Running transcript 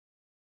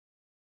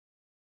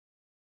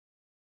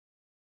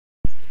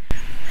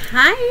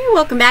Hi,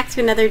 welcome back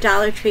to another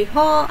Dollar Tree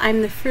haul.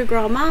 I'm the Fruit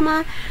Girl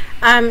Mama.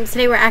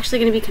 Today we're actually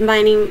going to be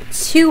combining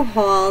two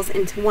hauls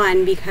into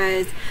one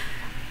because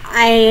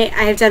I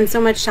have done so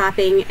much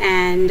shopping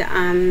and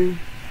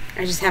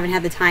I just haven't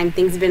had the time.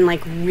 Things have been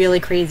like really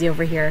crazy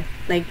over here.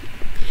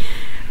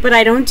 But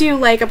I don't do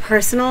like a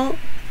personal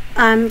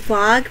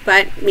vlog,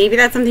 but maybe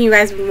that's something you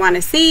guys would want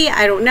to see.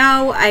 I don't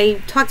know.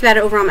 I talked about it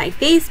over on my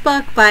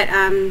Facebook, but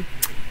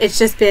it's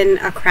just been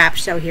a crap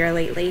show here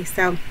lately.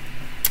 So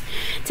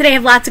today I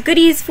have lots of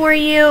goodies for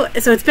you.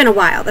 So it's been a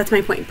while, that's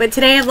my point. But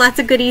today I have lots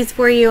of goodies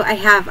for you. I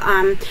have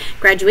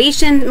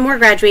more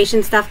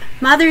graduation stuff,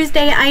 Mother's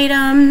Day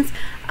items,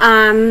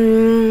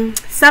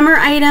 summer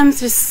items,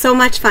 just so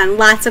much fun.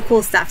 Lots of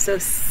cool stuff, so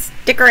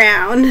stick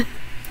around.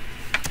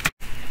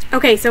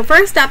 Okay, so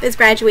first up is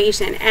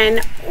graduation,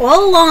 and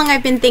all along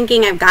I've been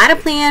thinking I've got a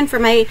plan for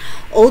my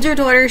older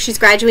daughter. She's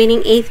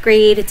graduating 8th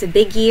grade. It's a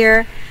big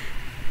year.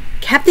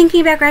 Kept thinking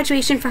about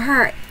graduation for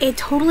her. It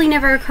totally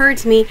never occurred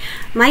to me.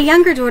 My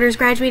younger daughter's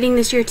graduating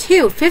this year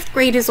too. 5th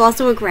grade is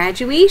also a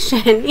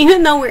graduation.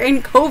 Even though we're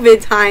in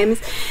COVID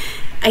times,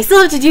 I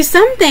still have to do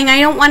something.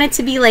 I don't want it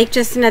to be like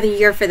just another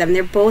year for them.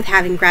 They're both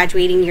having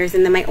graduating years,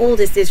 and then my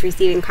oldest is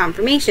receiving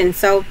confirmation.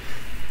 So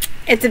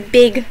it's a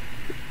big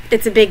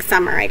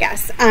summer, I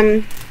guess.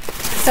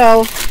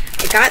 So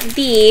I got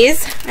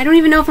these. I don't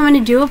even know if I'm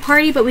going to do a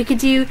party, but we could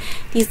do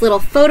these little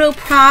photo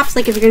props,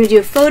 like if you're going to do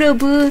a photo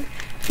booth.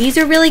 These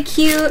are really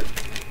cute.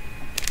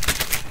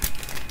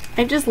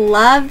 I just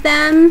love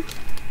them.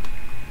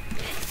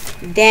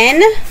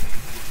 Then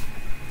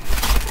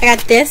I got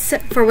this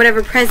for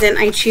whatever present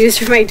I choose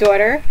for my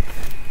daughter,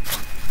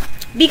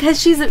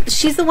 because she's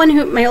the one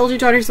who, my older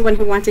daughter's the one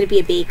who wanted to be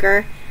a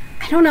baker.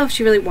 I don't know if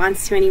she really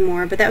wants to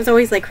anymore, but that was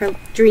always like her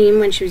dream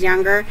when she was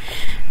younger.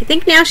 I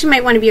think now she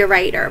might want to be a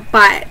writer,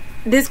 but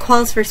this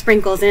calls for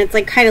sprinkles, and it's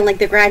like kind of like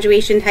the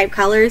graduation type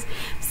colors.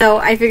 So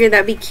I figured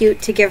that'd be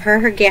cute to give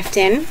her gift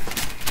in.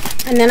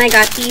 And then I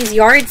got these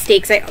yard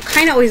stakes. I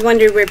kind of always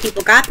wondered where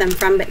people got them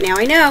from, but now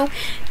I know.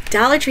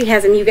 Dollar Tree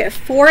has them. You get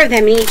 4 of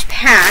them in each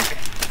pack,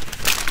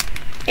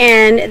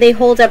 and they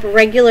hold up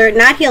regular,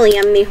 not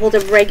helium, they hold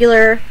up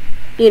regular,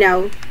 you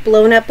know,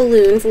 blown up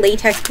balloons,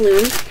 latex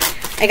balloons.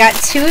 I got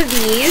 2 of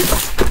these.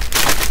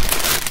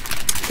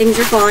 Things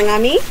are falling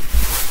on me.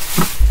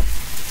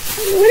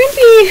 Wouldn't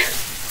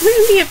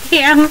be a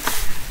Pam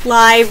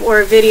live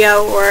or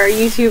video or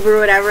YouTube or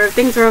whatever if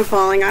things weren't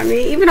falling on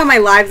me. Even on my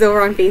lives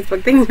over on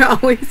Facebook, things are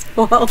always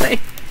falling.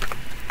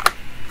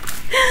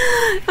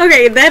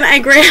 Okay, then I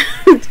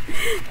grabbed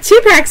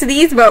 2 packs of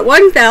these, but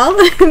 1 fell.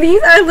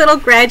 These are little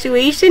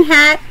graduation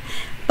hat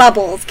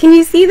bubbles. Can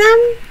you see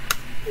them?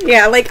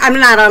 Yeah, like I'm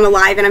not on a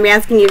live and I'm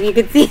asking you if you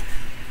could see them.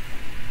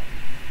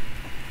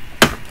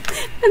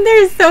 And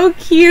they're so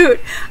cute.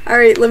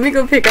 Alright, let me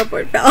go pick up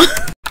what fell.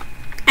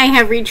 I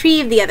have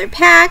retrieved the other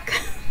pack,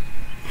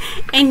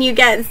 and you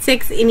get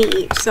 6 in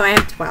each, so I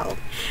have 12.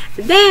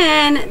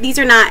 Then, these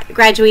are not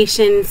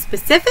graduation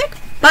specific,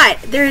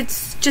 but they're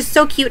just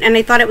so cute, and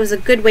I thought it was a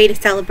good way to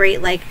celebrate,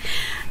 like,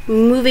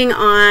 moving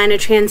on, a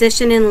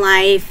transition in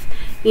life,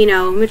 you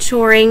know,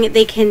 maturing.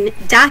 They can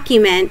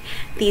document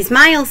these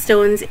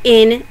milestones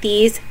in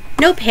these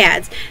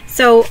notepads.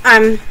 So,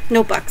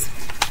 notebooks.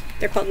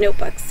 They're called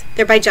notebooks.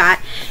 They're by Jot,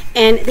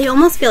 and they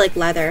almost feel like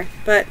leather,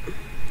 but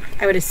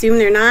I would assume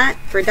they're not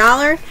for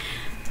 $1.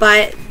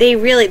 But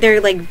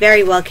they're like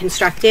very well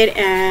constructed,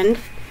 and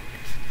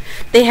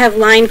they have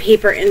lined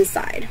paper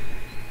inside.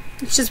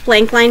 It's just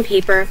blank lined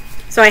paper.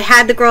 So I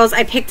had the girls,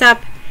 I picked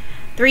up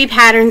 3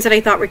 patterns that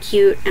I thought were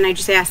cute, and I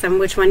just asked them,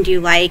 which one do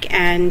you like?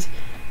 And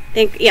I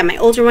think, yeah, my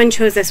older one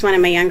chose this one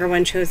and my younger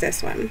one chose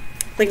this one.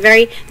 Like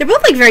they're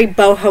both like very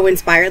boho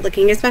inspired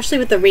looking, especially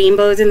with the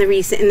rainbows in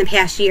the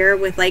past year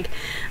with like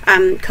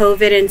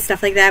COVID and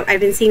stuff like that. I've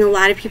been seeing a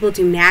lot of people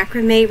do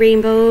macrame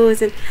rainbows,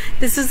 and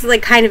this is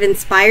like kind of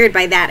inspired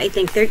by that. I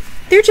think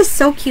they're just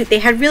so cute. They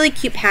had really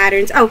cute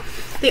patterns. Oh,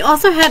 they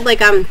also had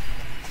like I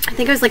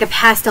think it was like a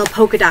pastel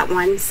polka dot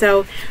one.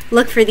 So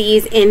look for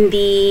these in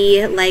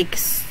the like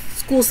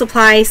school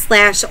supply /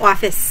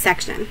 office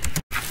section.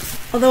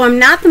 Although I'm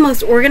not the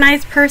most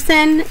organized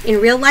person in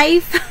real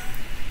life,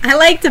 I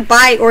like to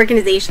buy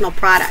organizational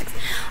products.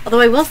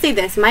 Although I will say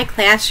this, my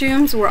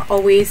classrooms were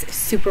always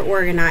super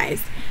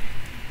organized.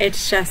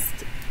 It's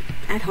just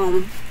at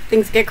home,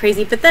 things get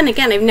crazy. But then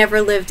again, I've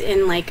never lived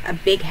in like a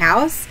big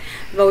house.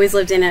 I've always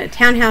lived in a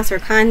townhouse or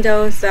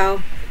condo,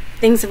 so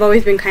things have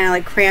always been kind of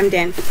like crammed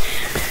in.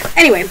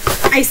 Anyway,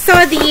 I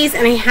saw these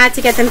and I had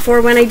to get them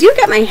for when I do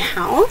get my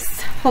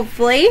house,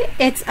 hopefully.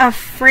 It's a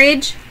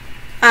fridge.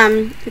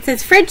 It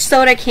says fridge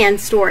soda can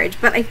storage,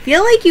 but I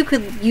feel like you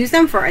could use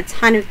them for a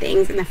ton of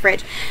things in the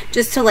fridge,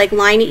 just to like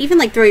line it, even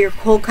like throw your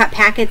cold cut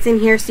packets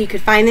in here so you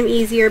could find them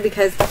easier,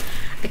 because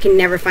I can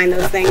never find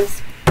those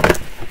things.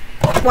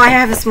 Well, I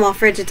have a small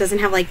fridge, it doesn't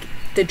have like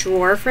the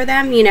drawer for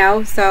them, you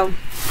know. So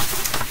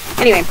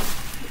anyway,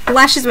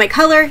 blush is my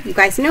color, you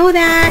guys know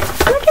that.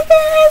 Look at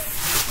this.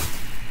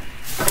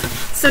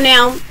 So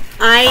now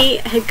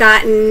I had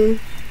gotten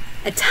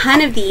a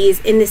ton of these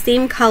in the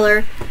same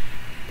color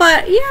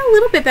but yeah, a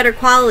little bit better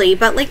quality,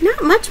 but like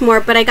not much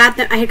more. But I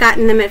had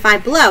gotten them at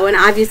Five Below, and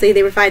obviously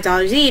they were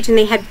 $5 each, and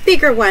they had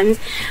bigger ones.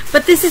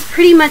 But this is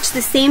pretty much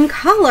the same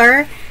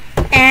color,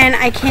 and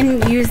I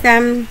can use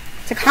them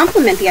to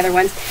complement the other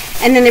ones.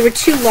 And then there were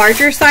 2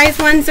 larger size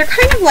ones. They're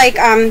kind of like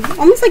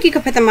almost like you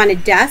could put them on a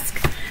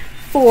desk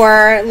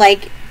for,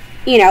 like,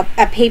 you know,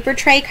 a paper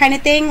tray kind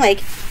of thing,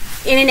 like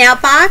in and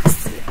out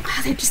box.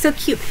 Oh, they're just so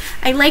cute.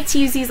 I like to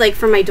use these like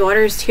for my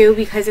daughters too,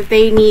 because if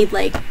they need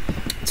like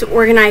to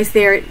organize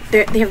they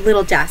have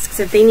little desks.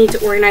 If they need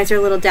to organize their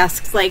little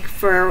desks, like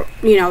for,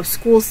 you know,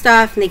 school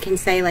stuff, and they can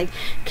say like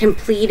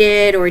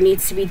completed or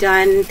needs to be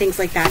done, things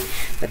like that.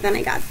 But then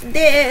I got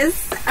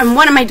this, and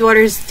one of my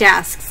daughter's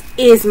desks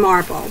is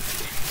marble.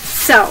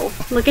 So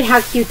look at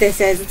how cute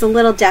this is. It's a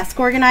little desk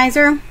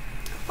organizer.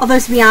 Although,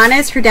 to be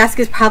honest, her desk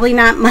is probably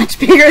not much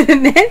bigger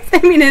than this. I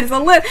mean,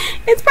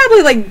 it's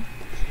probably like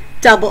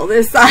double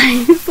this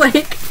size.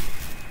 Like,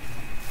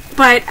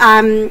 but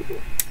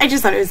I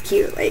just thought it was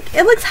cute. Like,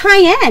 it looks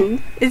high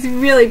end. It's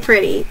really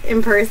pretty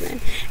in person.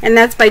 And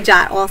that's by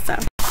Jot also.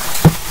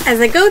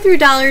 As I go through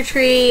Dollar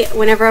Tree,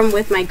 whenever I'm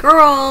with my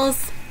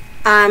girls,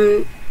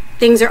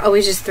 things are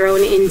always just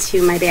thrown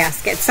into my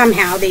basket.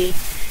 Somehow they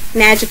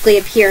magically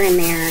appear in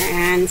there.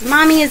 And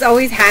Mommy is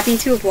always happy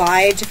to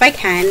oblige if I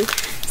can.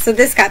 So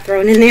this got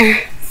thrown in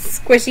there.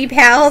 Squishy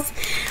Pals.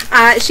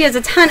 She has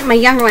a ton, my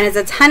younger one has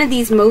a ton of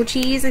these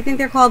mochis, I think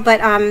they're called,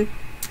 but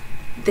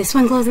this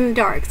one glows in the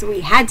dark, so we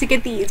had to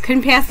get these.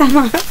 Couldn't pass them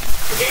up.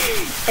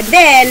 And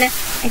then,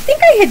 I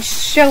think I had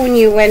shown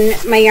you when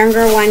my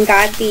younger one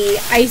got the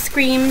ice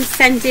cream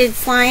scented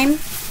slime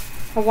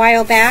a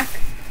while back.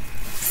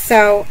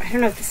 So, I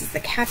don't know if this is the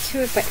cap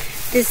to it, but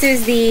this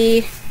is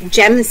the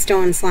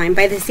gemstone slime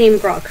by the same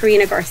girl,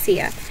 Karina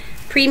Garcia.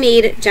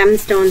 Pre-made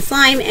gemstone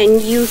slime,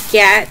 and you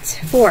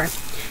get 4.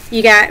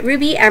 You got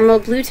ruby,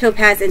 emerald, blue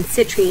topaz, and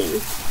citrine.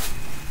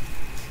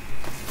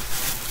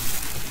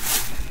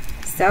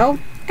 So,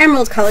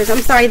 emerald colors.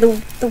 I'm sorry,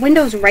 the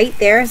window's right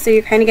there, so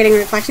you're kind of getting a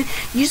reflection.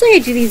 Usually I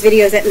do these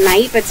videos at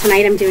night, but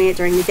tonight I'm doing it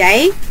during the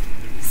day.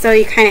 So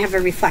you kind of have a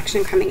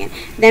reflection coming in.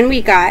 Then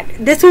we got,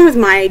 this one was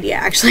my idea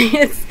actually.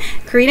 It's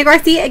Karina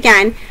Garcia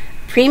again,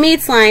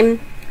 pre-made slime,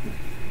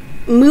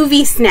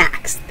 movie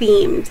snacks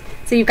themed.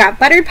 So you've got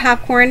buttered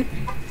popcorn,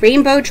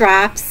 rainbow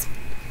drops,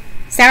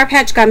 Sour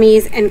Patch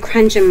Gummies, and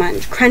Crunch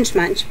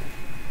Munch.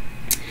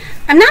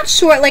 I'm not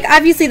sure, like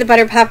obviously the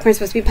buttered popcorn is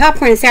supposed to be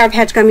popcorn and Sour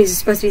Patch Gummies are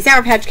supposed to be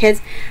Sour Patch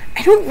Kids.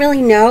 I don't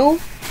really know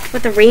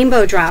what the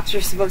rainbow drops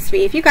are supposed to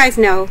be. If you guys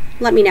know,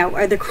 let me know.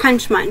 Or the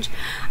Crunch Munch.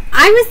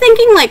 I was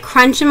thinking like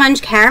Crunch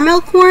Munch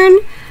caramel corn,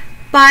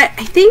 but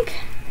I think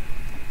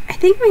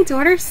my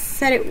daughter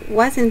said it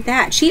wasn't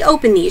that. She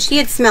opened these. She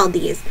had smelled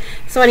these.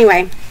 So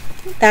anyway,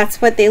 that's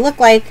what they look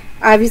like.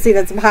 Obviously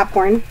that's a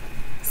popcorn.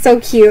 So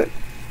cute.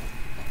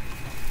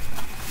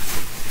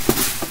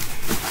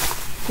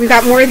 We've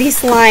got more of these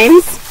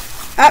slimes.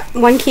 Oh,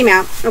 one came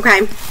out.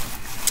 Okay.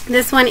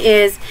 This one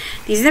is,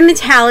 these are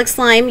metallic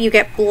slime. You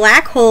get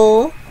black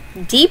hole,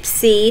 deep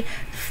sea,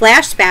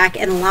 flashback,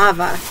 and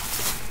lava.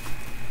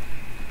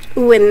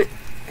 Ooh, and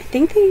I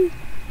think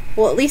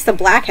well, at least the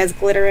black has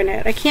glitter in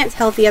it. I can't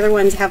tell if the other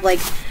ones have like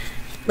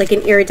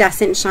an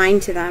iridescent shine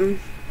to them.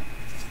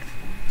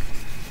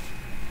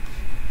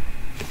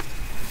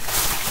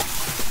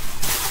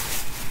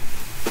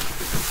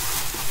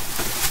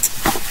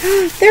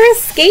 They're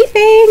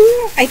escaping.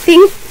 I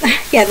think,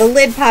 yeah, the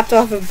lid popped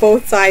off of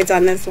both sides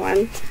on this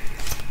one.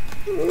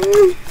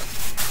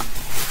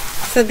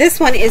 So this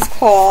one is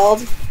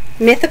called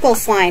Mythical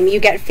Slime. You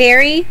get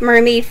fairy,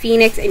 mermaid,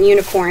 phoenix, and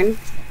unicorn.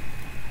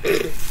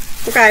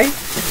 Okay.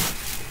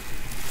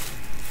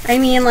 I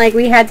mean, like,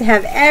 we had to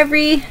have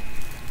every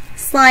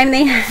slime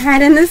they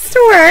had in the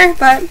store,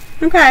 but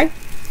okay.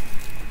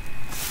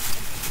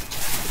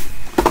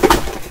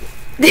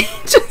 They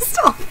just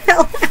all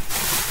fell out.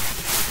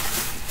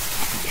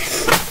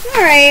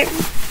 Alright.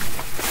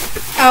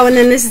 Oh, and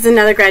then this is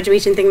another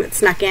graduation thing that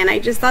snuck in. I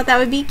just thought that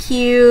would be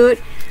cute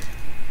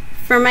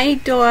for my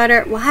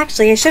daughter. Well,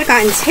 actually, I should have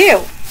gotten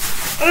 2.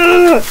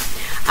 Ugh.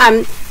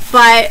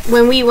 But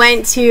when we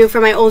went to,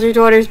 for my older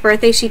daughter's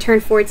birthday, she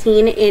turned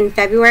 14 in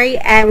February,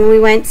 and when we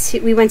went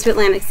to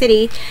Atlantic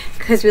City,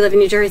 because we live in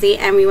New Jersey,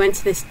 and we went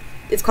to this,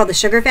 it's called the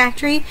Sugar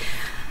Factory.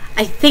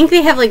 I think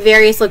they have like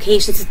various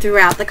locations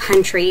throughout the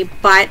country,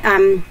 but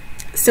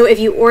so if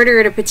you order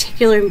at a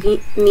particular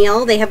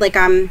meal, they have like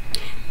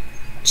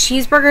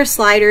cheeseburger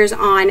sliders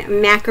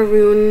on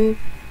macaroon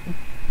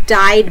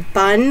dyed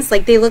buns.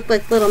 Like they look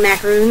like little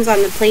macaroons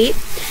on the plate.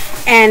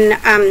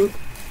 And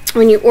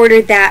when you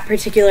ordered that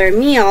particular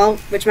meal,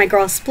 which my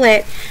girl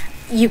split,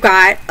 you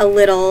got a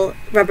little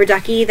rubber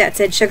ducky that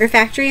said Sugar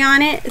Factory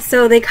on it.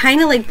 So they kind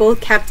of like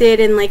both kept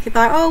it, and like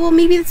thought, oh well,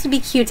 maybe this would be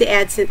cute to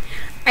add to.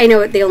 I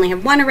know they only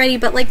have one already,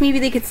 but like maybe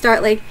they could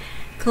start like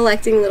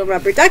collecting little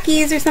rubber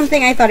duckies or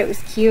something. I thought it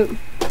was cute.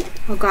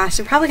 Oh gosh,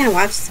 they're probably gonna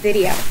watch this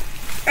video.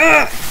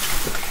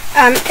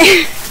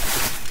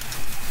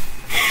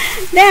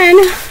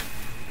 Then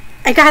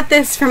I got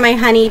this for my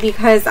honey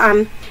because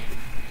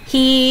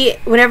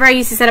whenever I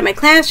used to set up my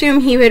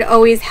classroom, he would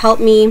always help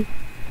me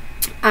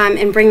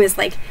and bring this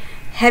like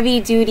heavy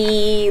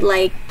duty,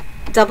 like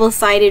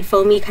double-sided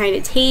foamy kind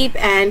of tape.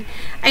 And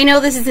I know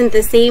this isn't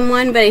the same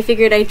one, but I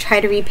figured I'd try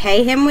to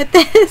repay him with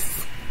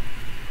this.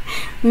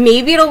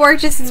 Maybe it'll work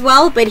just as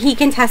well, but he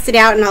can test it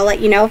out and I'll let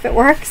you know if it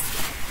works.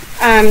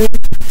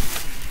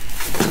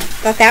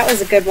 Thought that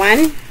was a good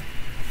one.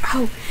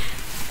 Oh,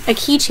 a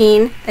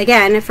keychain,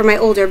 again, for my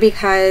older,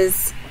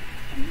 because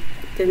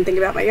didn't think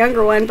about my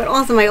younger one, but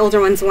also my older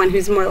one's the one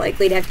who's more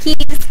likely to have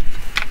keys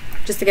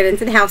just to get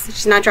into the house.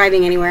 She's not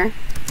driving anywhere.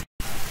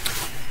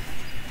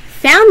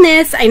 Found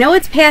this. I know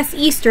it's past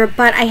Easter,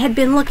 but I had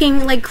been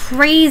looking like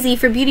crazy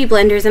for beauty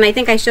blenders, and I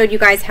think I showed you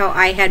guys how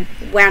I had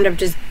wound up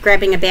just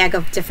grabbing a bag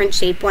of different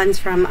shaped ones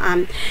from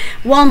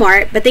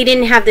Walmart, but they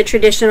didn't have the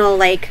traditional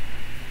like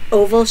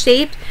oval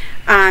shaped.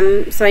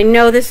 So I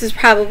know this is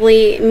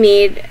probably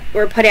made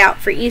or put out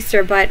for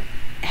Easter, but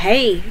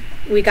hey,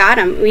 we got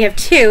them. We have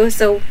two,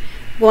 so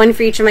one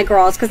for each of my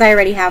girls, because I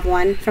already have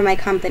one for my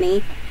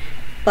company.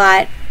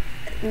 But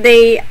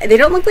they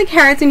don't look like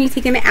carrots when you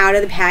take them out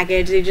of the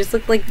package. They just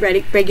look like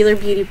regular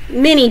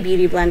mini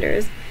beauty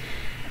blenders.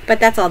 But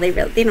that's all they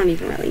don't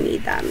even really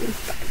need them.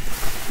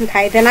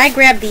 Okay, then I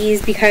grabbed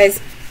these because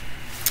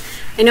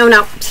I know I'm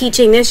not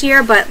teaching this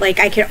year, but like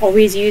I could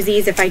always use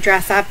these if I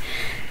dress up.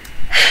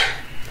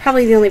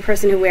 Probably the only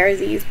person who wears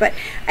these, but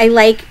I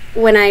like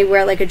when I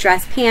wear like a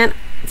dress pant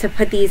to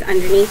put these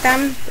underneath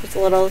them. There's a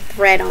little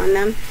thread on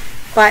them,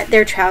 but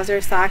they're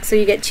trouser socks, so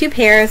you get 2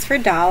 pairs for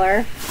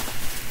 $1.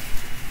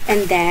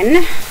 And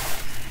then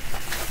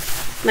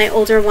my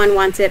older one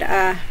wanted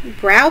a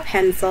brow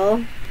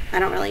pencil. I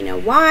don't really know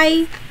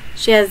why.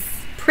 She has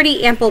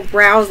pretty ample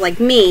brows like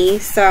me,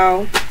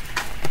 so,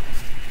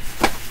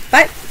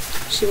 but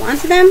she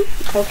wanted them.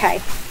 Okay.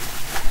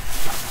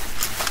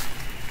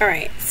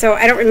 Alright, so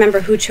I don't remember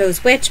who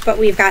chose which, but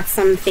we've got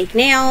some fake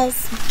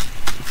nails,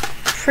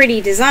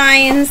 pretty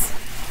designs.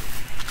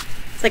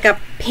 It's like a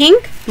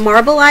pink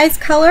marbleized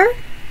color.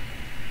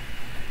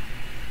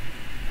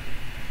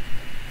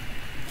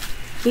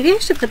 Maybe I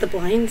should put the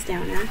blinds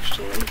down,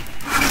 actually.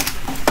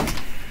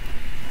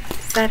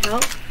 Does that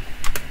help?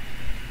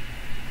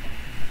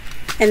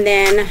 And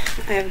then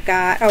I've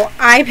got, oh,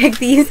 I picked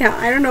these out.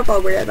 I don't know if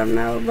I'll wear them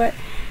though, but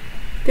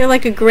they're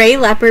like a gray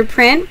leopard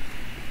print.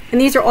 And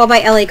these are all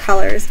by LA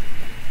Colors.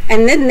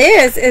 And then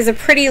this is a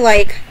pretty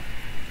like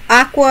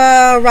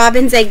aqua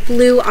robin's egg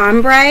blue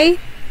ombre.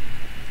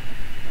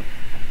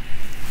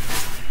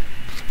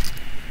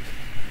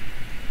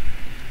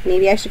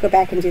 Maybe I should go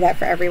back and do that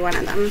for every one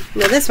of them.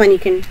 Well, this one you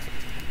can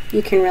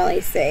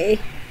really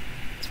see.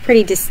 It's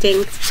pretty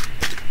distinct.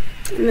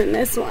 And then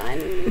this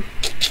one.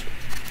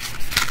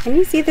 Can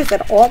you see this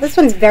at all? This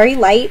one's very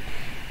light.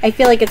 I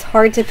feel like it's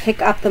hard to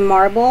pick up the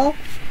marble.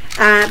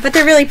 But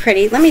they're really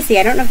pretty. Let me see.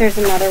 I don't know if there's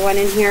another one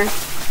in here.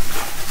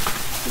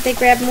 Did they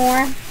grab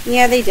more?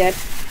 Yeah, they did.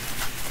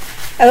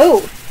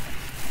 Oh.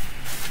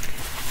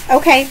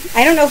 Okay.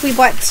 I don't know if we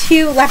bought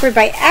 2 leopard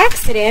by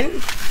accident,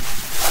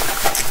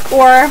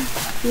 or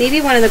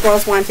maybe one of the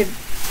girls wanted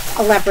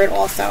a leopard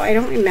also. I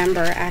don't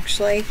remember,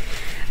 actually.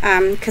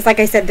 Because like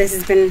I said, this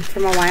has been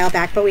from a while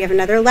back. But we have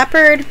another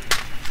leopard.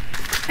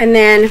 And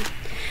then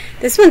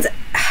this one's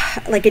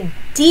like a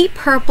deep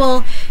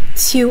purple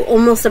to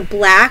almost a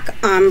black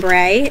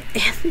ombre.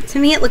 To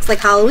me it looks like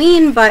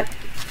Halloween, but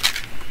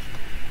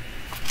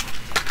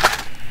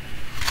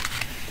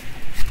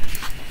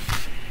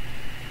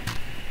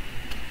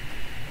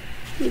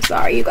I'm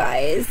sorry, you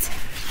guys.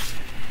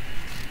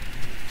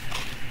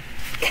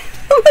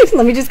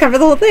 Let me just cover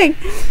the whole thing.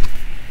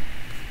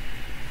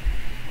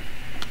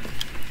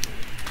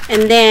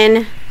 And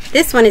then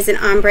this one is an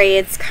ombre.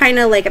 It's kind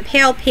of like a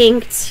pale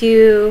pink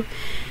to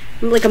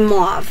like a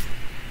mauve.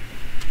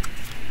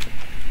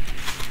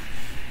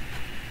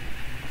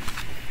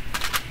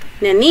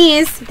 And then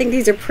these, I think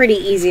these are pretty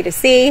easy to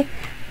see.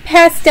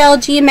 Pastel,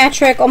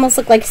 geometric, almost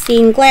look like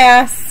stained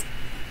glass.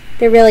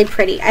 They're really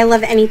pretty. I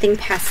love anything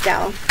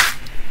pastel.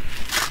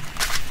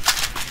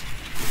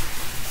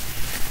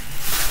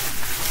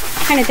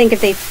 Trying to think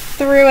if they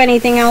threw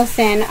anything else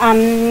in.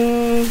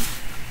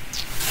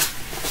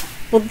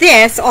 Well,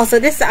 this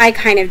I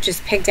kind of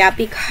just picked out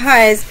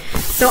because,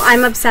 so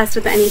I'm obsessed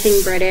with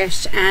anything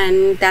British,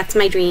 and that's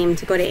my dream,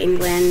 to go to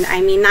England. I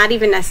mean, not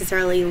even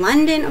necessarily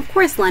London, of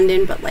course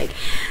London, but like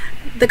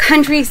the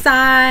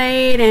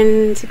countryside,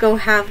 and to go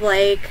have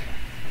like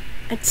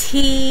a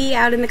tea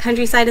out in the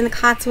countryside in the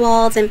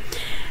Cotswolds. And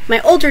my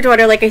older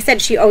daughter, like I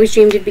said, she always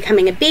dreamed of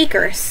becoming a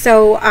baker.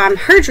 So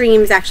her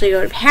dream is actually to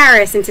go to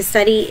Paris and to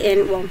study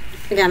in, well,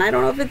 again, I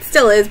don't know if it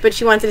still is, but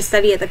she wanted to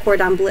study at the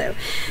Cordon Bleu.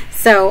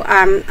 So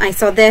I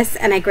saw this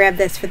and I grabbed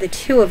this for the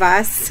 2 of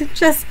us,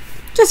 just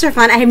for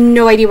fun. I have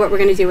no idea what we're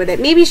going to do with it.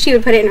 Maybe she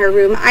would put it in her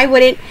room. I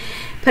wouldn't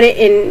put it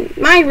in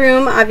my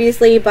room,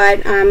 obviously,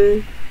 but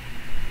I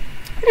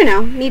don't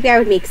know. Maybe I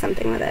would make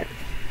something with it.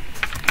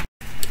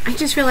 I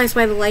just realized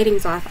why the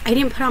lighting's off. I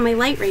didn't put on my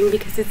light ring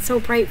because it's so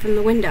bright from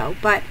the window,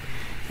 but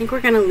think we're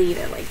going to leave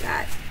it like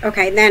that.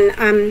 Okay, then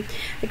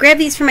I grabbed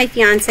these for my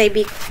fiance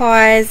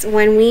because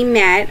when we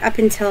met up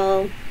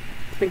until,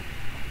 like,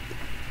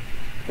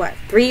 what,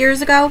 3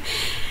 years ago?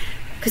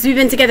 Because we've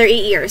been together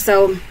 8 years.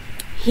 So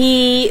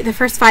the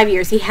first 5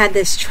 years, he had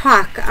this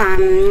truck,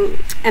 and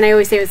I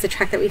always say it was the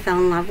truck that we fell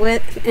in love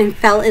with and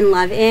fell in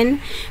love in,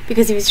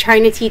 because he was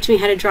trying to teach me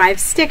how to drive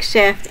stick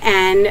shift,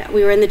 and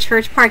we were in the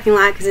church parking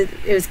lot because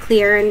it was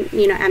clear and,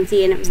 you know,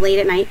 empty, and it was late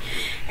at night,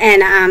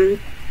 and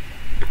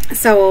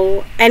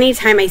so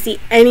anytime I see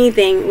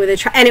anything with a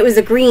truck, and it was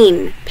a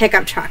green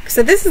pickup truck,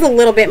 so this is a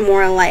little bit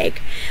more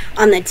like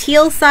on the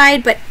teal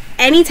side, but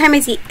anytime I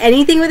see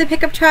anything with a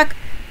pickup truck,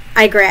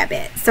 I grab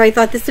it. So I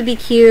thought this would be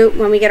cute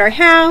when we get our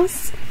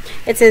house.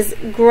 It says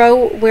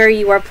grow where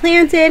you are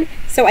planted.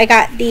 So I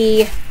got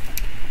the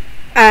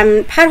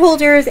pot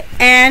holders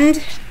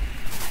and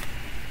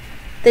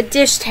the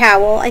dish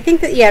towel. I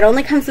think that, yeah, it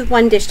only comes with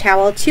one dish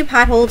towel, 2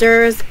 pot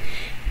holders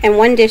and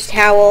 1 dish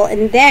towel.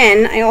 And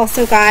then I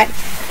also got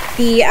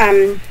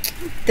the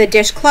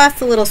dishcloth,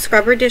 the little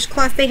scrubber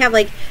dishcloth they have.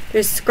 Like,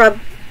 there's scrub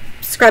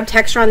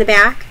texture on the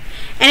back.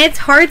 And it's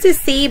hard to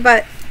see,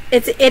 but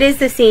it is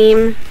the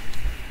same.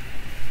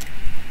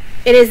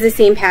 It is the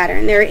same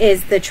pattern. There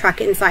is the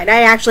truck inside.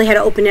 I actually had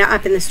to open it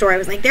up in the store. I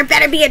was like, there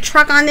better be a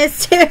truck on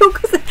this too,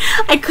 because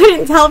I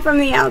couldn't tell from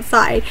the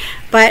outside.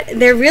 But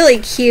they're really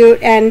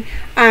cute, and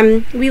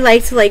we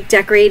like to like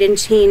decorate and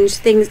change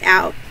things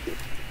out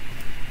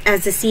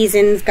as the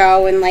seasons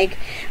go. And like,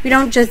 we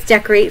don't just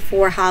decorate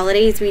for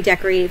holidays, we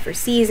decorate for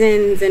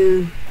seasons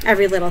and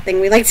every little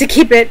thing. We like to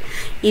keep it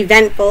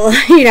eventful,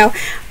 you know.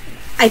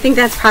 I think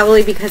that's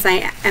probably because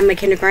I am a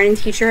kindergarten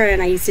teacher,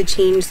 and I used to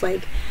change,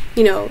 like,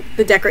 you know,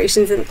 the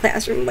decorations in the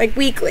classroom like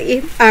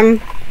weekly.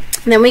 And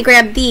then we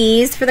grabbed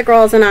these for the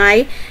girls and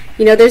I.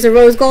 You know, there's a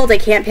rose gold. I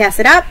can't pass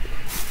it up.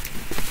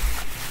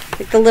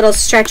 Like the little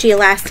stretchy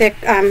elastic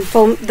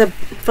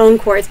phone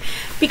cords,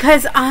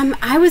 because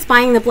I was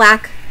buying the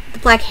black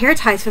hair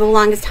ties for the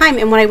longest time,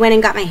 and when I went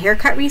and got my hair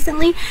cut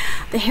recently,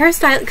 the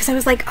hairstyle, because I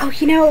was like, oh,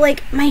 you know,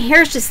 like my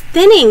hair is just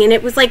thinning, and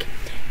it was like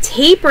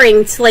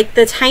tapering to like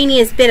the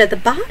tiniest bit at the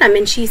bottom,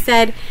 and she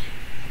said,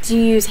 do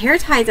you use hair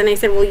ties? And I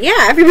said, well,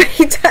 yeah,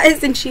 everybody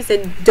does. And she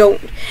said, don't.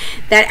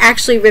 That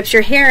actually rips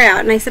your hair out.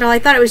 And I said, oh, I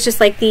thought it was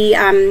just like the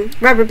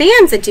rubber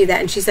bands that do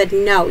that. And she said,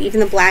 no, even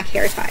the black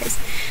hair ties.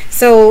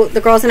 So the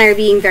girls and I are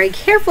being very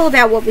careful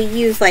about what we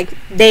use. Like,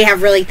 they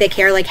have really thick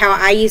hair, like how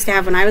I used to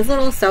have when I was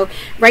little. So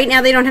right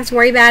now they don't have to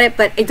worry about it,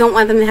 but I don't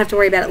want them to have to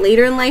worry about it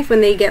later in life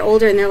when they get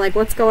older and they're like,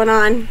 what's going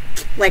on?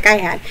 Like I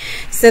had.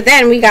 So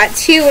then we got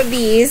 2 of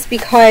these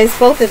because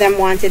both of them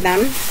wanted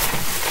them.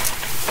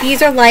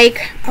 These are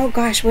like, oh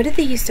gosh, what did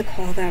they used to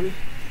call them?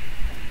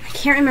 I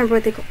can't remember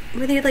what they call.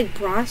 Were they like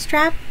bra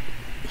strap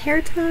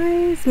hair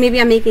ties? Maybe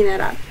I'm making that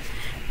up.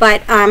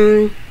 But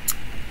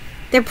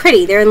they're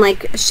pretty. They're in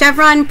like a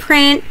chevron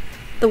print.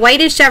 The white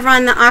is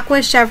chevron, the aqua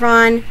is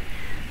chevron,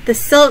 the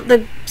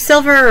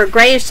silver or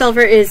grayish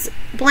silver is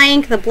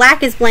blank, the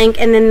black is blank,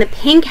 and then the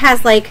pink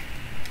has like,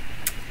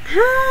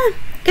 I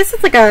guess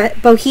it's like a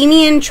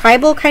bohemian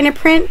tribal kind of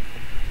print.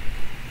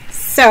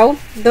 So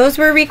those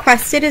were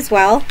requested as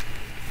well.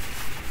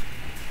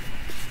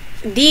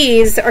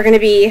 These are going to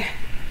be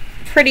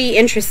pretty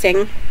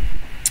interesting.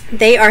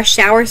 They are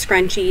shower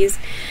scrunchies.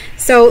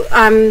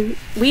 So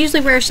we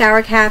usually wear a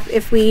shower cap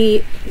if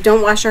we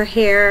don't wash our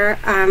hair.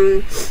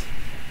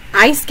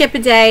 I skip a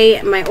day.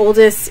 My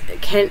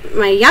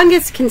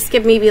youngest can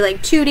skip maybe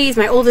like 2 days.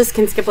 My oldest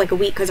can skip like a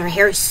week because her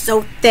hair is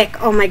so thick.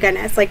 Oh my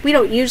goodness. Like, we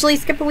don't usually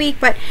skip a week,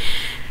 but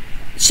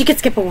she could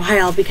skip a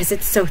while because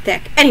it's so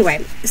thick.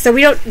 Anyway, so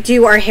we don't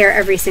do our hair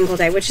every single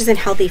day, which isn't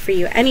healthy for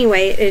you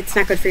anyway. It's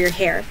not good for your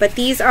hair. But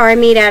these are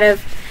made out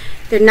of,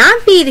 they're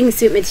not bathing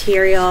suit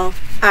material.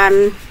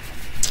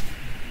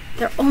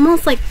 They're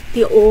almost like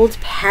the old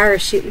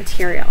parachute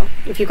material,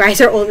 if you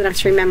guys are old enough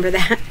to remember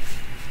that.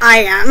 I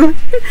am.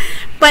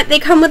 But they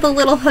come with a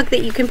little hook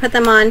that you can put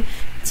them on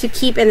to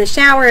keep in the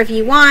shower if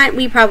you want.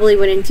 We probably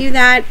wouldn't do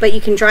that, but you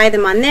can dry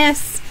them on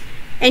this,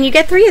 and you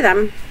get 3 of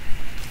them.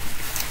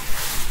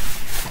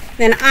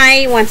 Then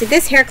I wanted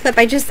this hair clip.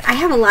 I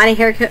have a lot of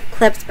hair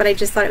clips, but I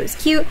just thought it was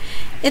cute.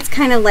 It's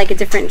kind of like a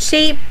different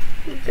shape,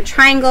 a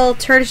triangle,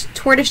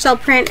 tortoiseshell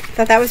print.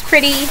 Thought that was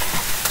pretty.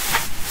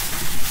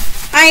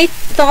 I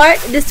thought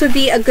this would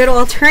be a good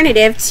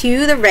alternative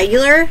to the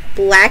regular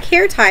black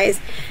hair ties.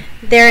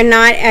 They're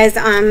not as,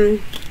 I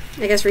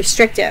guess,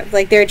 restrictive.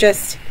 Like, they're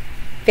just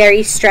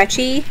very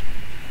stretchy.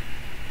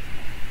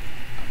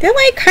 They're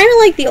like kind of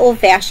like the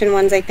old-fashioned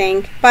ones, I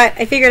think. But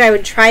I figured I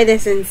would try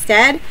this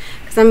instead,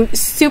 because I'm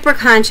super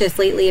conscious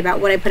lately about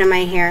what I put in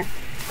my hair.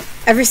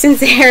 Ever since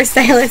the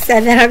hairstylist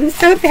said that, I'm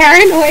so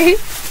paranoid.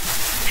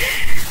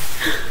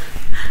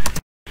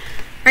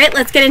 Alright,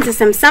 let's get into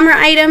some summer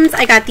items.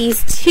 I got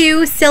these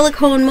 2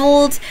 silicone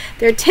molds.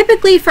 They're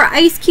typically for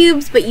ice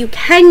cubes, but you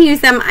can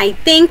use them, I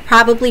think,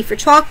 probably for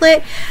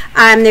chocolate.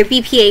 They're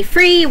BPA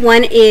free.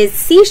 One is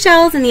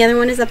seashells and the other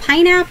one is a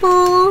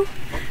pineapple.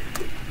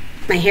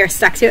 My hair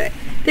stuck to it.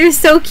 They're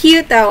so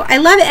cute though. I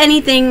love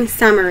anything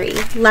summery.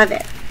 Love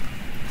it.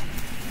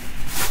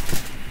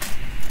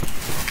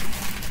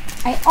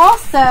 I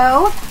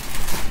also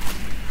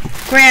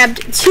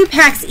grabbed 2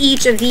 packs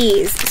each of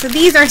these. So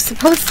these are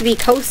supposed to be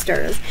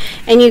coasters,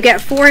 and you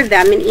get 4 of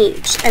them in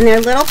each, and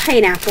they're little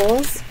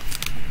pineapples.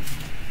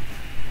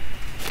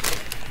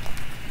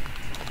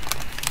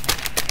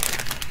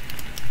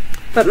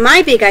 But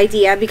my big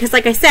idea, because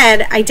like I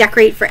said, I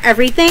decorate for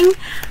everything,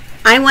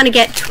 I want to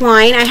get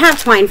twine. I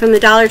have twine from the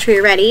Dollar Tree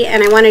already,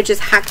 and I want to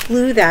just hot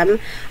glue them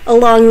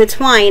along the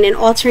twine and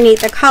alternate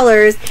the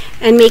colors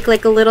and make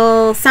like a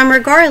little summer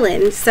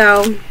garland.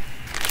 So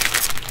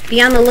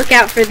be on the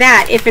lookout for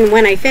that if and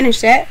when I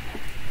finish it.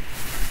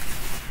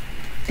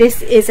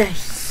 This is a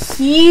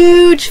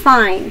huge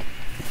find.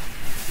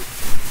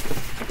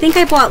 I think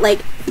I bought like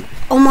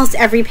almost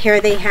every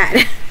pair they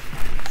had.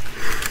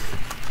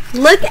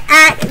 Look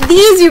at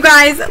these, you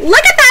guys.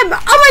 Look at them.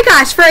 Oh my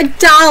gosh, for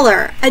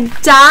 $1.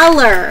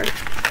 $1.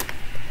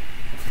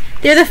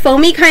 They're the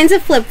foamy kinds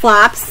of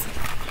flip-flops.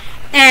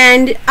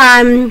 And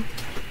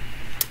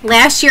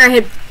last year I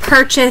had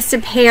purchased a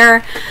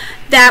pair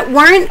that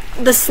weren't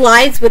the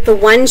slides with the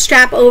 1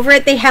 strap over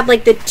it. They had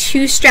like the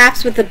 2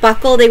 straps with the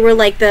buckle. They were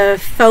like the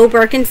faux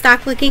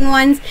Birkenstock looking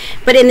ones,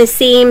 but in the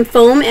same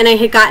foam, and I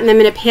had gotten them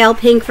in a pale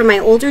pink for my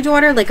older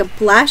daughter, like a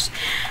blush.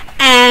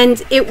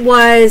 And it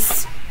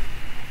was,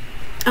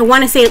 I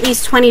want to say, at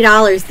least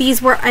 $20. These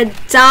were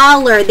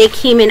 $1. They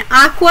came in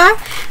aqua,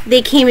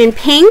 they came in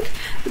pink,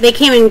 they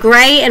came in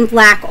gray and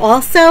black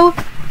also.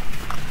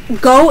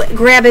 Go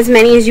grab as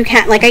many as you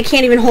can. Like, I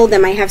can't even hold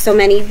them. I have so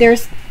many.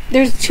 There's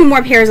 2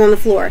 more pairs on the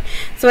floor.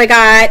 So I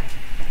got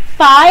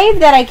 5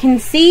 that I can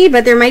see,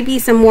 but there might be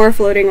some more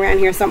floating around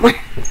here somewhere.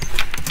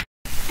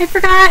 I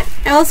forgot.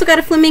 I also got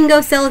a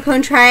flamingo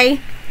silicone tray.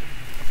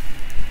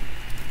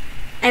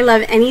 I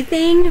love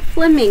anything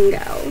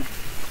flamingo.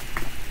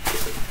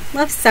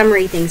 Love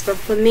summery things, but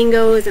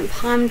flamingos and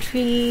palm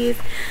trees.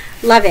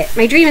 Love it.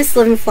 My dream is to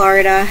live in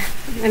Florida.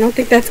 I don't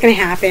think that's going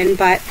to happen,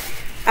 but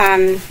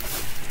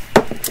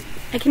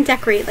I can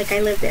decorate like I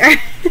live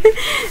there.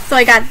 So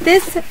I got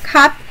this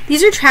cup.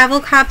 These are travel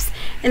cups,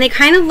 and they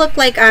kind of look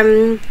like,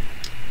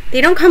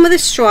 they don't come with a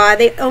straw.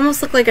 They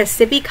almost look like a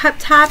sippy cup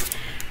top,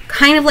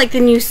 kind of like the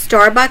new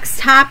Starbucks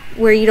top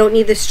where you don't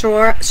need the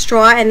straw,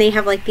 and they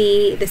have like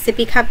the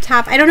sippy cup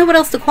top. I don't know what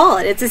else to call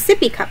it. It's a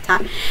sippy cup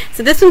top.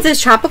 So this one says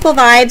Tropical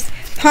Vibes,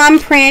 palm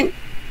print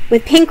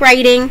with pink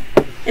writing,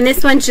 and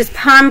this one's just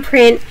palm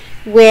print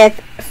with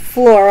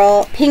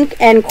floral, pink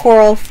and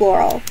coral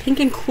floral. Pink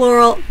and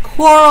coral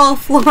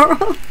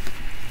floral.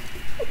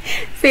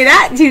 Say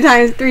that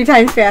 3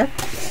 times fast.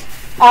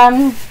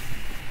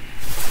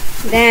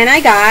 Then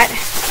I got,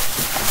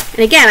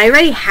 and again, I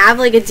already have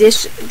like a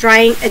dish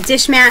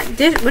mat.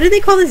 What do they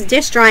call this?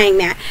 Dish drying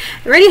mat.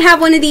 I already have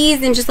one of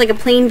these in just like a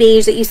plain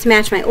beige that used to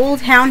match my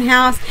old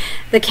townhouse,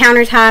 the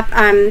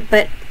countertop.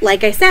 But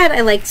like I said,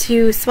 I like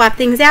to swap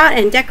things out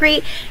and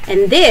decorate.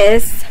 And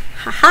this,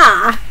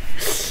 haha,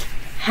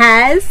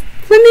 has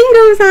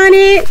flamingos on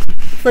it.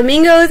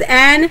 Flamingos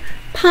and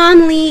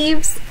palm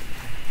leaves.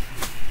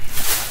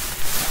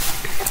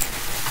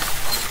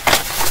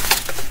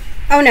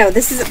 Oh no,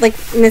 this is like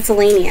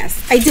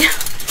miscellaneous. I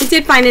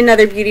did find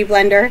another beauty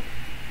blender,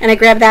 and I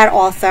grabbed that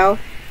also.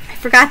 I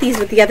forgot these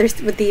with the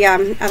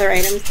other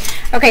items.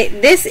 Okay,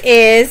 this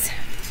is,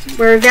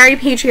 we're a very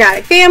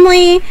patriotic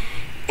family,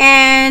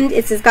 and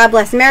it says God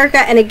Bless America,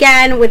 and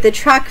again with the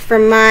truck for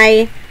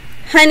my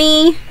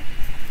honey.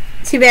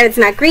 Too bad it's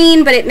not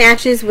green, but it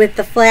matches with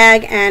the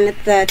flag and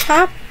the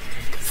top.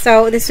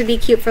 So this would be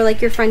cute for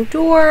like your front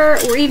door,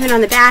 or even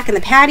on the back in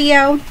the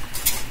patio.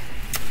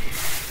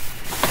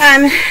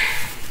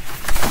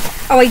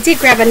 Oh, I did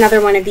grab another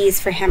one of these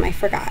for him. I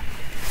forgot.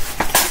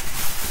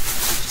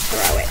 Just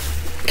throw it.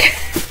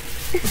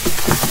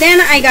 Then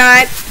I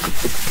got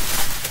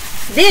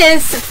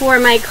this for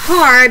my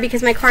car,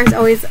 because my car is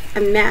always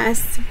a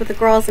mess with the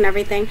girls and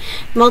everything.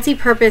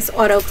 Multi-purpose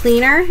auto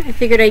cleaner. I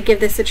figured I'd give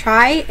this a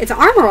try. It's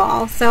Armor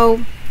All, so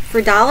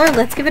for $1,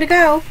 let's give it a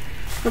go.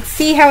 Let's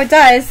see how it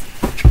does.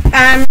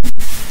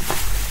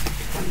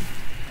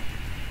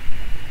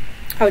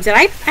 Oh, did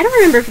I don't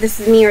remember if this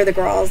is me or the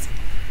girls.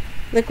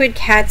 Liquid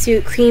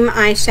Catsuit Cream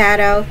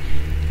Eyeshadow.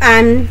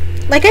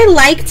 Like, I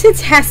like to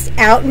test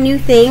out new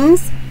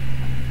things.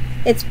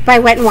 It's by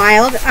Wet n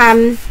Wild.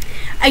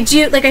 I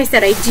do, like I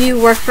said, I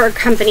do work for a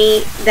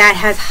company that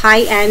has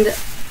high-end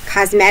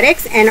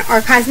cosmetics, and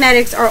our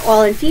cosmetics are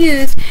all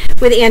infused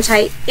with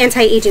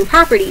anti-aging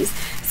properties.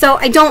 So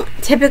I don't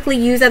typically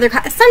use other,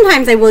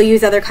 sometimes I will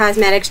use other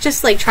cosmetics,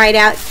 just like try it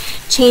out,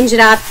 change it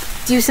up,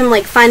 do some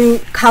like fun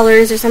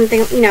colors or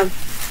something, you know,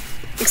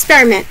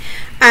 experiment.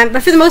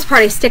 But for the most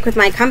part, I stick with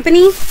my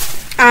company.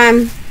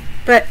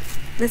 But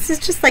this is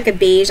just like a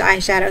beige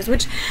eyeshadows,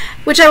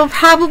 which I will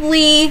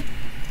probably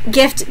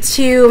gift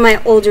to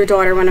my older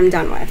daughter when I'm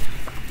done with.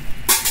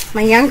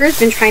 My younger's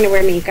been trying to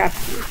wear makeup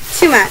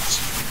too much.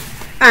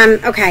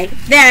 Okay,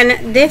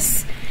 then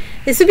this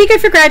would be good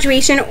for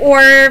graduation,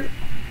 or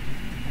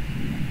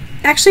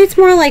actually it's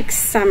more like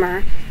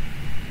summer.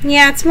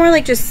 Yeah, it's more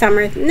like just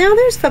summer. No,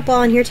 there's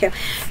football in here too.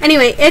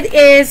 Anyway, it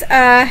is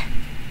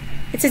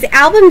It says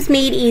albums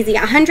made easy,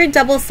 100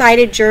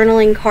 double-sided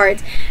journaling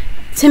cards.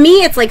 To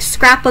me, it's like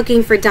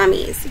scrapbooking for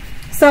dummies.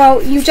 So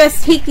you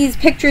just take these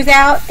pictures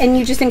out and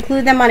you just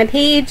include them on a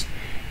page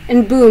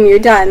and boom, you're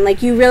done.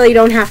 Like, you really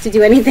don't have to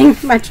do anything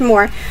much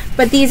more.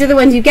 But these are the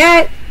ones you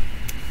get.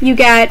 You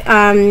get,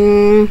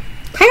 kind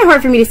of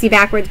hard for me to see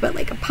backwards, but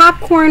like a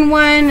popcorn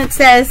one. It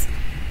says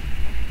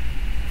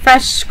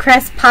fresh,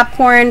 crisp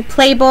popcorn,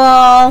 play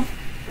ball,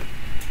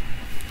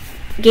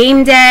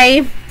 game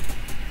day,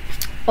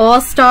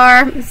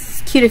 all-star. This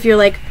is cute if you're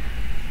like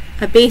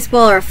a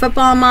baseball or a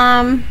football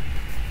mom.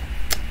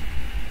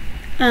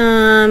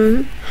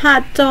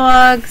 Hot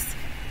dogs,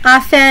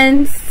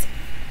 offense,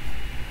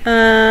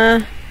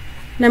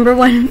 number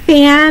one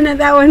fan.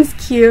 That one's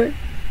cute.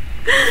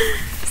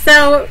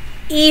 So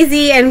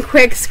easy and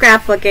quick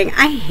scrapbooking.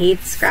 I hate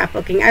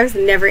scrapbooking. I was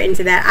never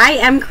into that. I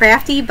am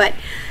crafty, but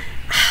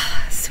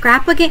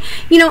scrapbooking,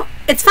 you know,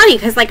 it's funny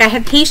because like I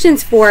have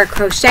patience for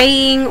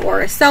crocheting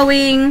or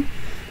sewing,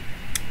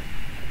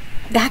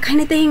 that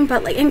kind of thing,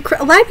 but like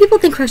a lot of people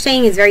think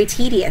crocheting is very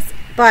tedious,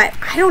 but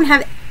I don't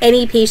have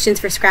any patience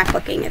for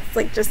scrapbooking. It's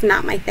like just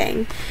not my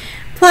thing.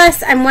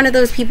 Plus, I'm one of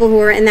those people who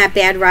are in that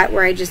bad rut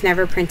where I just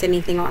never print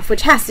anything off,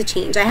 which has to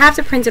change. I have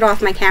to print it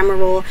off my camera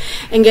roll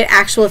and get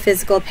actual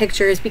physical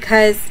pictures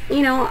because,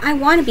 you know, I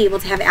want to be able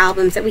to have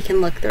albums that we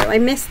can look through. I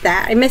miss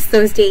that. I miss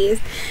those days.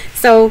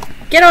 So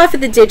get off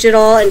of the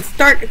digital and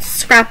start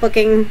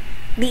scrapbooking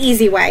the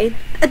easy way.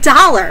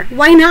 $1.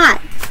 Why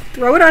not?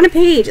 Throw it on a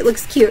page. It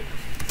looks cute.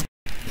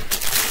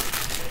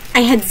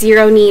 I had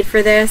zero need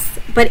for this,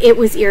 but it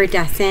was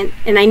iridescent,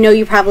 and I know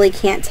you probably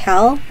can't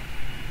tell.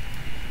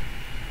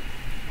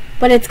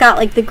 But it's got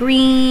like the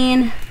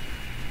green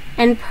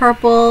and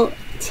purple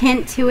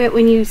tint to it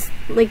when you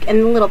like,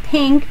 and the little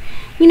pink.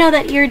 You know,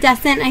 that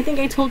iridescent, I think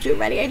I told you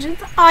already.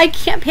 I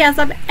can't pass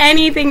up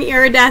anything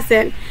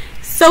iridescent.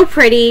 So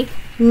pretty.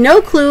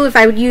 No clue if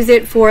I would use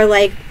it for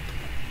like,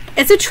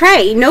 it's a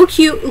tray. No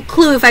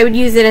clue if I would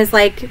use it as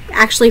like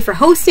actually for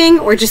hosting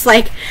or just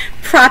like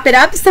prop it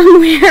up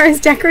somewhere as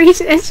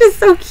decoration. It's just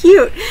so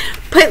cute.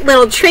 Put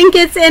little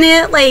trinkets in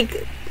it,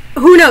 like,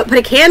 who knows, put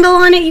a candle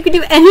on it. You could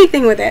do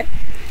anything with it.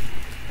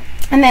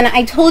 And then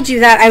I told you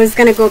that I was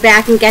going to go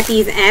back and get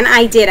these, and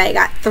I did. I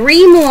got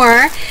 3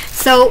 more.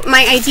 So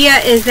my idea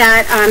is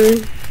that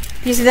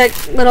these are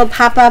the little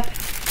pop-up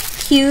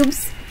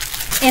cubes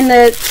in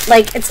the,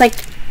 like, it's like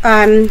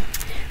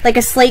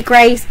a slate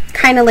gray,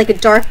 kind of like a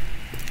dark,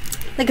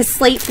 like a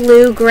slate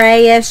blue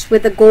grayish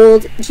with a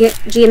gold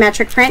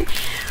geometric print.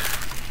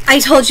 I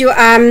told you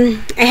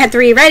I had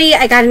 3 ready.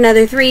 I got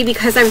another 3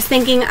 because I was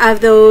thinking of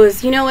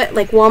those, you know what,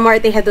 like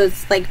Walmart, they had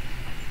those like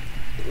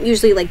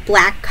usually like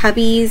black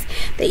cubbies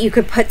that you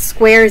could put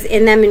squares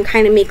in them and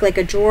kind of make like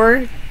a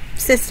drawer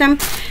system.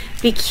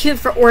 Be cute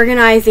for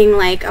organizing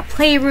like a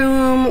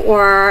playroom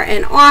or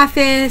an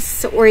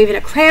office or even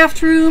a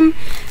craft room.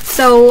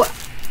 So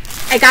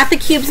I got the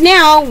cubes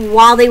now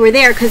while they were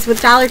there, because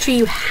with Dollar Tree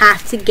you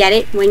have to get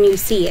it when you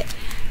see it.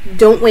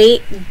 Don't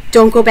wait,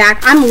 don't go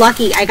back. I'm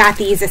lucky I got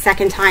these a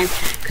second time,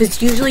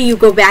 because usually you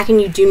go back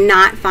and you do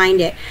not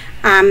find it.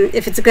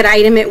 If it's a good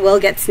item, it will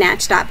get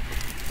snatched up.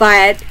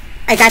 But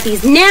I got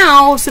these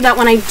now so that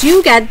when I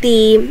do get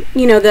the,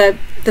 you know,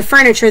 the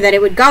furniture that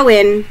it would go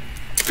in,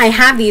 I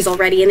have these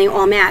already and they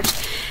all match.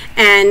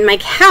 And my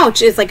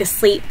couch is like a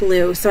slate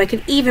blue, so I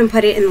could even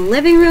put it in the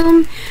living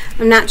room.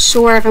 I'm not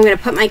sure if I'm going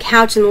to put my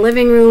couch in the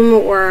living room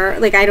or,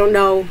 like, I don't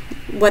know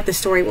what the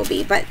story will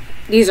be, but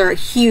these are a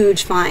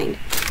huge find.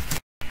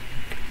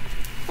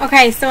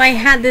 Okay, so I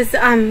had this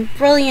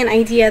brilliant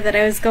idea that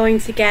I was going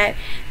to get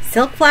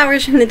silk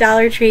flowers from the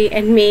Dollar Tree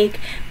and make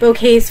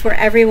bouquets for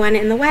everyone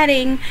in the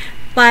wedding,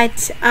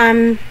 but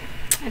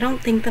I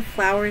don't think the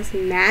flowers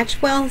match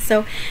well,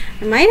 so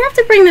I might have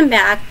to bring them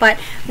back. But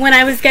when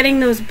I was getting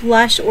those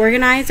blush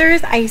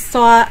organizers, I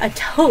saw a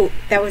tote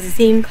that was the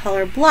same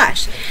color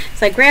blush,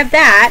 so I grabbed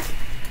that.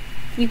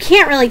 You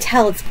can't really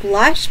tell it's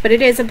blush, but it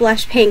is a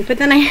blush pink. But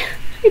then I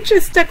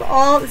just stuck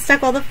all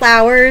the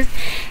flowers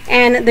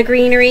and the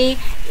greenery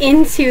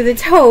into the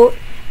tote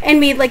and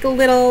made like a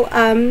little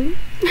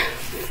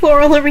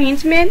floral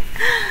arrangement,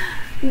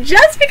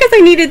 just because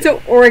I needed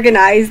to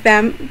organize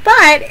them.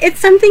 But it's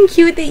something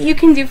cute that you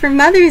can do for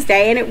Mother's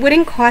Day, and it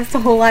wouldn't cost a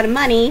whole lot of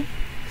money,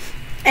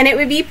 and it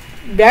would be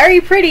very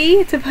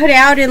pretty to put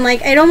out in,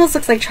 like, it almost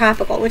looks like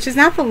tropical, which is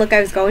not the look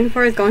I was going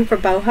for. I was going for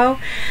boho.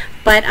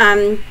 But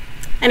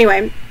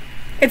anyway,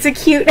 it's a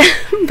cute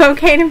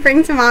bouquet to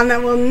bring to Mom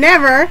that will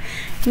never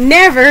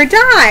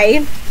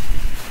die.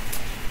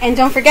 And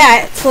don't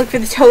forget to look for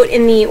the tote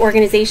in the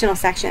organizational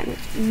section.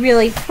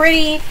 Really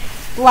pretty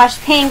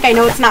blush pink. I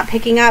know it's not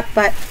picking up,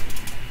 but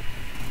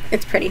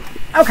it's pretty.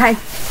 Okay.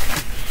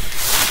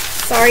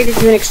 Sorry to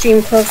do an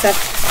extreme close-up.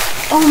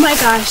 Oh my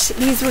gosh,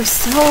 these were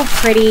so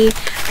pretty.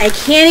 I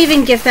can't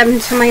even gift them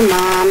to my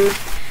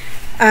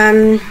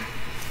mom.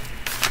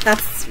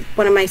 That's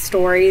one of my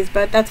stories,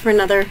 but that's for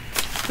another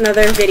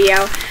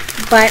video.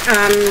 But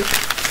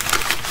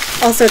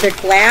also they're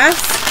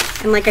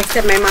glass, and like I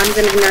said, my mom's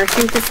in a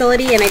nursing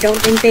facility, and I don't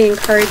think they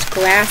encourage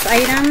glass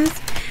items.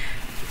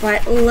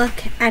 But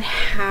look at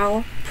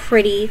how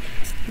pretty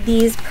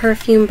these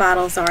perfume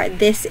bottles are.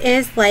 This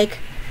is like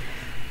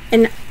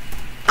an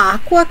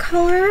aqua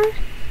color.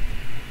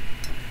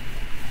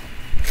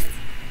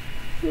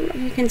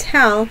 You can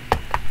tell.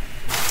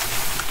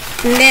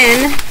 And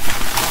then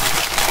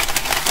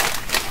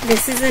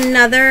this is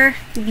another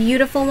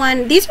beautiful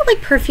one. These are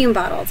like perfume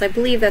bottles. I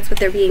believe that's what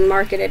they're being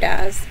marketed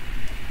as.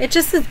 It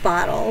just says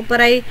bottle,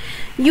 but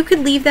you could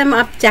leave them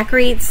up,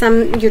 decorate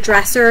your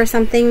dresser or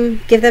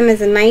something, give them as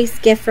a nice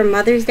gift for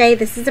Mother's Day.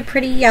 This is a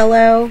pretty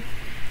yellow.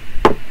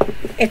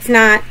 It's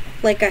not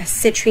like a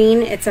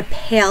citrine, it's a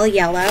pale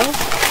yellow.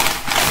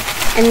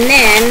 And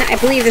then I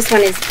believe this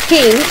one is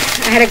pink.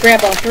 I had to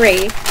grab all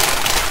three.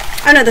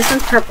 Oh no, this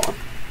one's purple.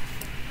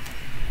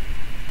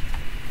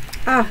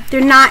 Oh, they're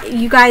not,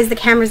 you guys, the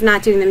camera's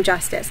not doing them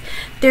justice.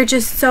 They're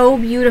just so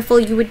beautiful.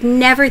 You would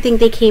never think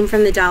they came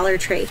from the Dollar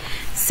Tree.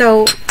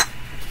 So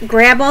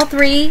grab all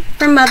three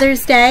for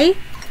Mother's Day.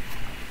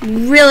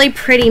 Really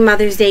pretty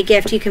Mother's Day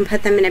gift. You can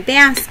put them in a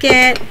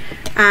basket,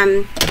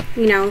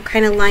 you know,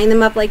 kind of line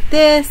them up like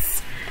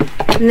this.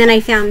 And then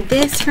I found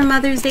this for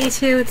Mother's Day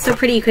too. It's so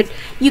pretty.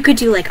 You could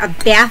do like a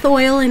bath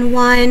oil in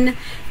one,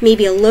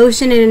 maybe a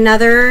lotion in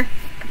another,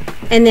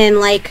 and then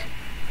like,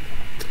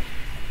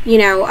 you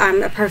know,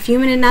 a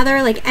perfume in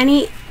another. Like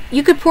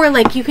you could pour,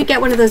 like, you could get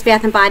one of those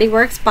Bath and Body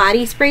Works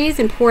body sprays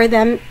and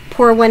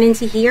pour one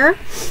into here.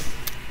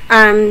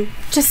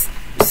 Just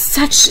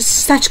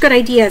such good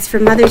ideas for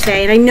Mother's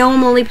Day. And I know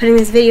I'm only putting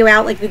this video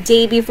out like the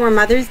day before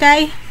Mother's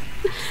Day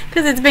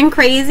because it's been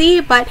crazy,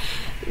 but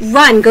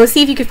go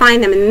see if you can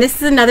find them. And this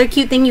is another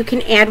cute thing you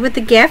can add with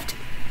the gift.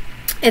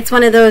 It's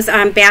one of those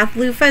bath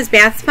loofahs,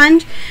 bath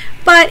sponge,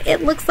 but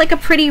it looks like a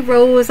pretty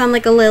rose on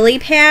like a lily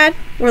pad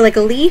or like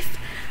a leaf.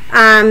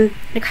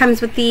 It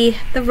comes with the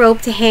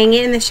rope to hang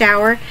it in the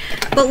shower.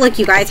 But look,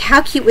 you guys,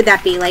 how cute would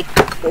that be? Like,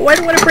 oh, I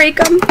don't want to break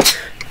them.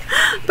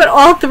 But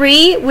all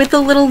three with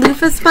the little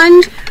loofah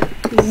sponge,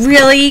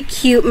 really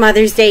cute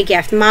Mother's Day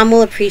gift. Mom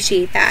will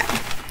appreciate that.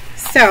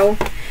 So,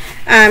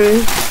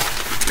 and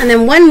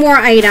then one more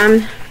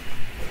item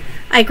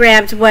I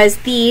grabbed was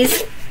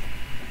these,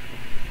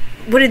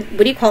 what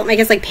do you call them? I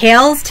guess like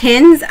pails,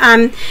 tins,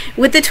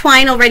 with the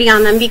twine already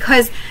on them,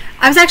 because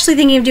I was actually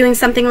thinking of doing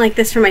something like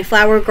this for my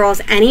flower girls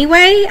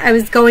anyway. I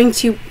was going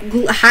to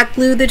hot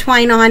glue the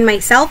twine on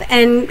myself,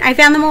 and I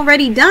found them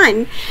already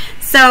done.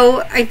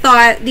 So I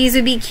thought these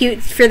would be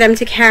cute for them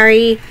to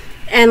carry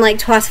and like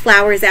toss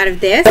flowers out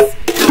of this.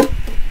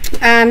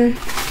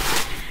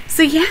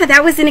 So yeah,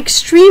 that was an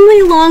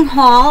extremely long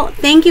haul.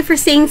 Thank you for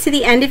staying to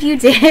the end if you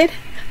did.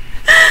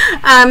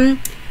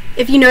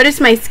 If you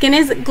notice, my skin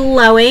is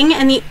glowing,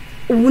 and the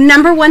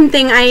number one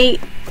thing I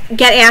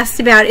get asked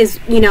about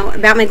is, you know,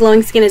 about my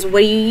glowing skin is,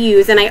 what do you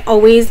use? And I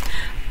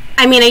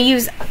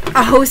use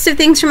a host of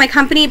things from my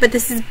company, but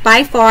this is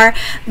by far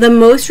the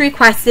most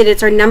requested.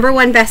 It's our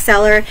 #1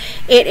 bestseller.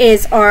 It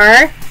is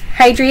our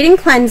Hydrating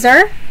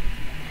Cleanser.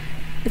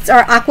 It's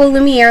our Aqua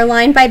Lumiere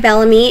line by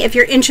Bellamy. If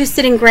you're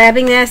interested in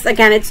grabbing this,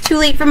 again, it's too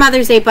late for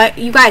Mother's Day, but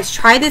you guys,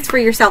 try this for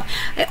yourself.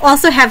 I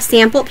also have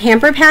sample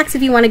pamper packs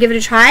if you want to give it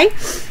a try.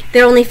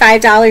 They're only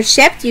 $5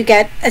 shipped. You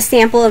get a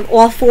sample of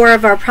all 4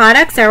 of our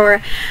products,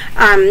 our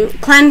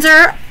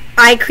cleanser,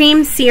 eye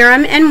cream,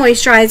 serum, and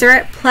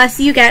moisturizer, plus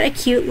you get a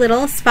cute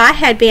little spa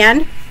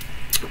headband,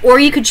 or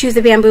you could choose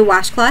a bamboo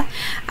washcloth.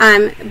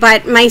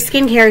 But my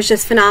skincare is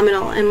just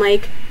phenomenal, and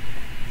like,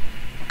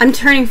 I'm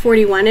turning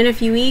 41 in a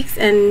few weeks,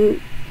 and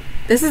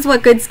this is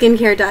what good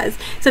skincare does.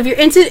 So if you're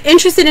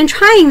interested in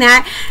trying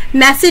that,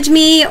 message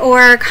me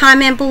or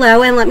comment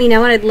below and let me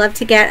know, and I'd love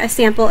to get a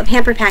sample of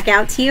Pamper Pack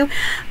out to you.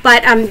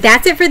 But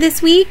that's it for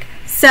this week.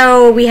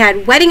 So we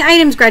had wedding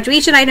items,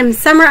 graduation items,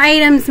 summer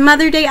items,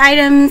 Mother's Day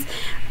items.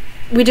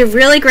 We did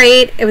really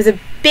great. It was a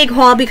big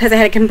haul because I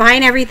had to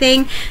combine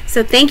everything.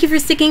 So thank you for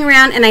sticking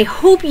around, and I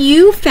hope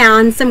you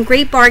found some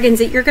great bargains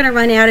that you're going to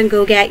run out and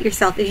go get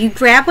yourself. If you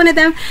grab one of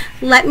them,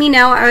 let me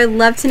know. I would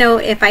love to know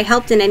if I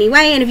helped in any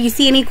way, and if you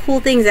see any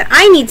cool things that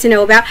I need to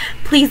know about,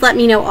 please let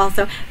me know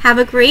also. Have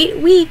a great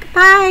week.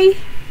 Bye.